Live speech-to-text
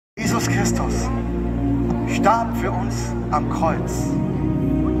Christus starb für uns am Kreuz.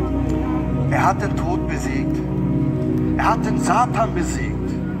 Er hat den Tod besiegt. Er hat den Satan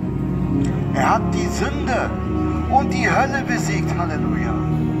besiegt. Er hat die Sünde und die Hölle besiegt. Halleluja.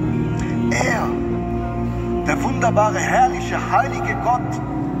 Er, der wunderbare, herrliche, heilige Gott,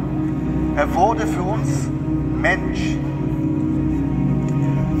 er wurde für uns Mensch,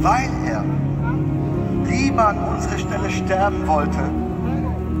 weil er lieber an unserer Stelle sterben wollte,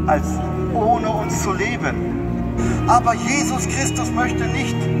 als ohne uns zu leben. Aber Jesus Christus möchte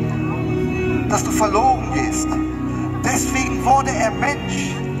nicht, dass du verloren gehst. Deswegen wurde er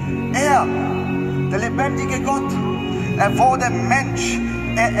Mensch. Er, der lebendige Gott, er wurde Mensch.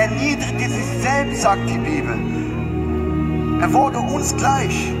 Er erniedrigte sich selbst, sagt die Bibel. Er wurde uns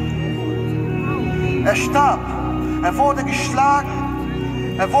gleich. Er starb. Er wurde geschlagen.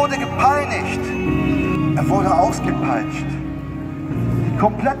 Er wurde gepeinigt. Er wurde ausgepeitscht. Die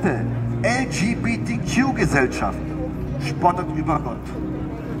komplette LGBTQ-Gesellschaft spottet über Gott.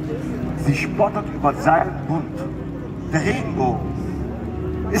 Sie spottet über seinen Bund. Der Regenbogen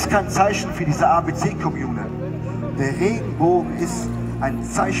ist kein Zeichen für diese ABC-Kommune. Der Regenbogen ist ein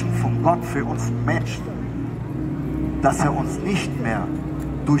Zeichen von Gott für uns Menschen, dass er uns nicht mehr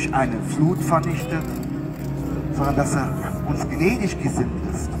durch eine Flut vernichtet, sondern dass er uns gnädig gesinnt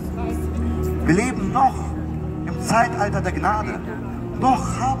ist. Wir leben noch im Zeitalter der Gnade.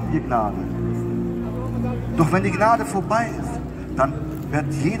 Noch haben wir Gnade. Doch wenn die Gnade vorbei ist, dann wird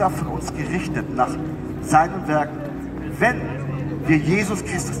jeder von uns gerichtet nach seinen Werken, wenn wir Jesus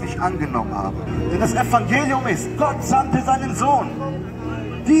Christus nicht angenommen haben. Denn das Evangelium ist, Gott sandte seinen Sohn.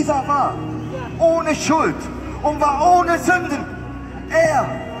 Dieser war ohne Schuld und war ohne Sünden. Er,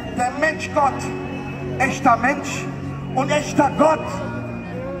 der Mensch Gott, echter Mensch und echter Gott.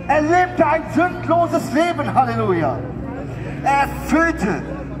 Er lebte ein sündloses Leben, Halleluja. Er erfüllte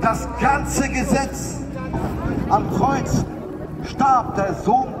das ganze Gesetz. Am Kreuz starb der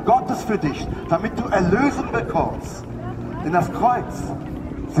Sohn Gottes für dich, damit du Erlösung bekommst. Denn das Kreuz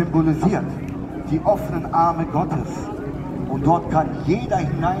symbolisiert die offenen Arme Gottes. Und dort kann jeder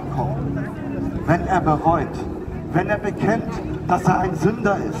hineinkommen, wenn er bereut, wenn er bekennt, dass er ein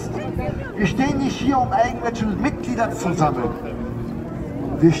Sünder ist. Wir stehen nicht hier, um irgendwelche Mitglieder zu sammeln.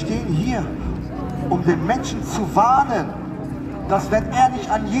 Wir stehen hier, um den Menschen zu warnen, dass wenn er nicht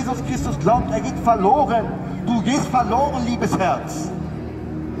an Jesus Christus glaubt, er geht verloren. Du gehst verloren, liebes Herz.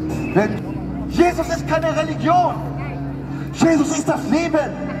 Denn Jesus ist keine Religion. Jesus ist das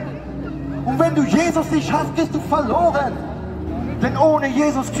Leben. Und wenn du Jesus nicht hast, gehst du verloren. Denn ohne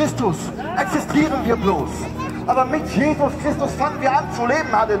Jesus Christus existieren wir bloß. Aber mit Jesus Christus fangen wir an zu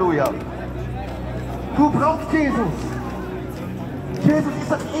leben. Halleluja. Du brauchst Jesus. Jesus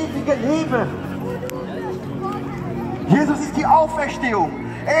ist das ewige Leben. Jesus ist die Auferstehung.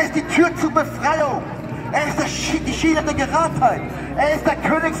 Er ist die Tür zur Befreiung. Er ist die Schiene der Geradheit. Er ist der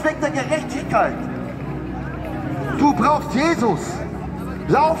Königsweg der Gerechtigkeit. Du brauchst Jesus.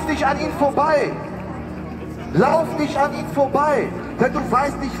 Lauf nicht an ihn vorbei. Lauf nicht an ihn vorbei. Denn du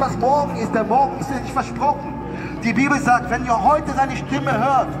weißt nicht, was morgen ist. Der Morgen ist dir nicht versprochen. Die Bibel sagt, wenn ihr heute seine Stimme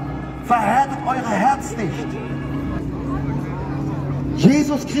hört, verhärtet eure Herz nicht.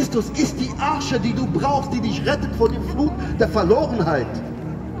 Jesus Christus ist die Arche, die du brauchst, die dich rettet vor dem Flut der Verlorenheit.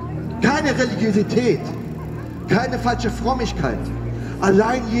 Keine Religiosität, keine falsche Frömmigkeit,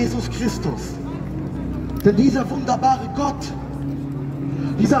 allein Jesus Christus. Denn dieser wunderbare Gott,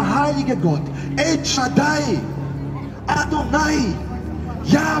 dieser heilige Gott, El Shaddai, Adonai,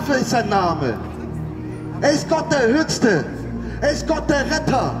 Jahwe ist sein Name. Er ist Gott der Höchste, er ist Gott der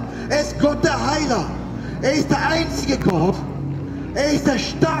Retter, er ist Gott der Heiler, er ist der einzige Gott. Er ist der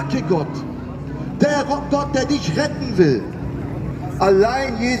starke Gott, der Gott, der dich retten will.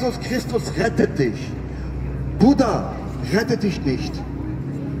 Allein Jesus Christus rettet dich. Buddha rettet dich nicht.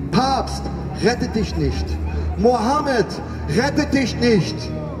 Papst rettet dich nicht. Mohammed rettet dich nicht.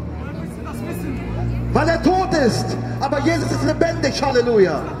 Weil er tot ist. Aber Jesus ist lebendig,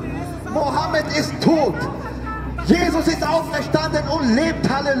 Halleluja. Mohammed ist tot. Jesus ist auferstanden und lebt,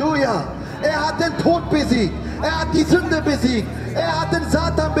 Halleluja. Er hat den Tod besiegt. Er hat die Sünde besiegt. Er hat den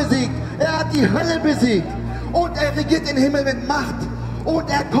Satan besiegt. Er hat die Hölle besiegt. Und er regiert den Himmel mit Macht. Und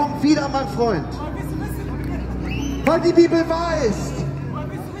er kommt wieder, mein Freund. Weil die Bibel wahr ist.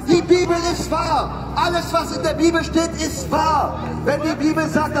 Die Bibel ist wahr. Alles, was in der Bibel steht, ist wahr. Wenn die Bibel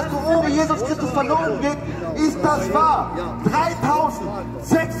sagt, dass du ohne Jesus Christus verloren gehst, ist das wahr.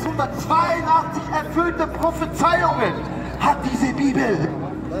 3682 erfüllte Prophezeiungen hat diese Bibel.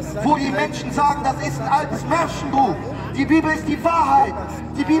 Wo die Menschen sagen, das ist ein altes Märchenbuch. Die Bibel ist die Wahrheit.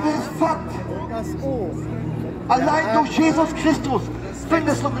 Die Bibel ist Fakt. Allein durch Jesus Christus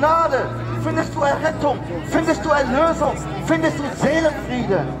findest du Gnade, findest du Errettung, findest du Erlösung, findest du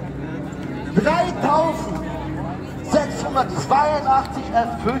Seelenfrieden. 3682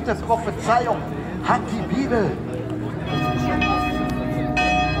 erfüllte Prophezeiung hat die Bibel.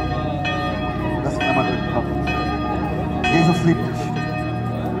 Lass mich einmal durchkommen. Jesus liebt dich.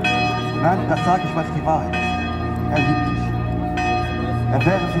 Nein, das sage ich, weil es die Wahrheit ist. Er liebt dich. Er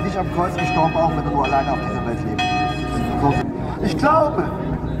wäre für dich am Kreuz gestorben, auch wenn du nur alleine auf dieser Welt leben würdest. Ich glaube,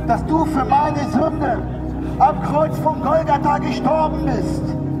 dass du für meine Sünde am Kreuz von Golgatha gestorben bist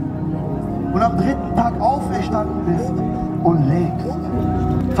und am dritten Tag auferstanden bist und lebst.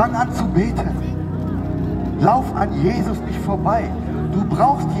 Fang an zu beten. Lauf an Jesus nicht vorbei. Du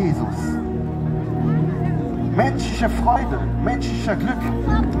brauchst Jesus. Menschliche Freude, menschlicher Glück,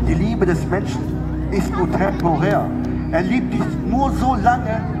 die Liebe des Menschen ist nur temporär. Er liebt dich nur so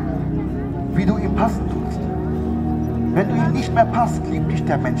lange, wie du ihm passen tust. Wenn du ihm nicht mehr passt, liebt dich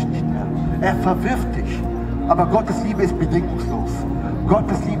der Mensch nicht mehr. Er verwirft dich. Aber Gottes Liebe ist bedingungslos.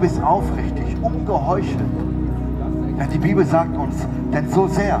 Gottes Liebe ist aufrichtig, ungeheuchelt. Ja, die Bibel sagt uns, denn so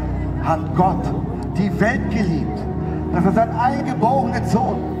sehr hat Gott die Welt geliebt, dass er seinen eingeborenen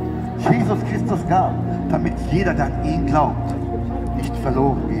Sohn, Jesus Christus, gab, damit jeder, der an ihn glaubt, nicht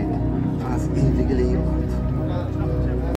verloren geht, sondern das ewige Leben.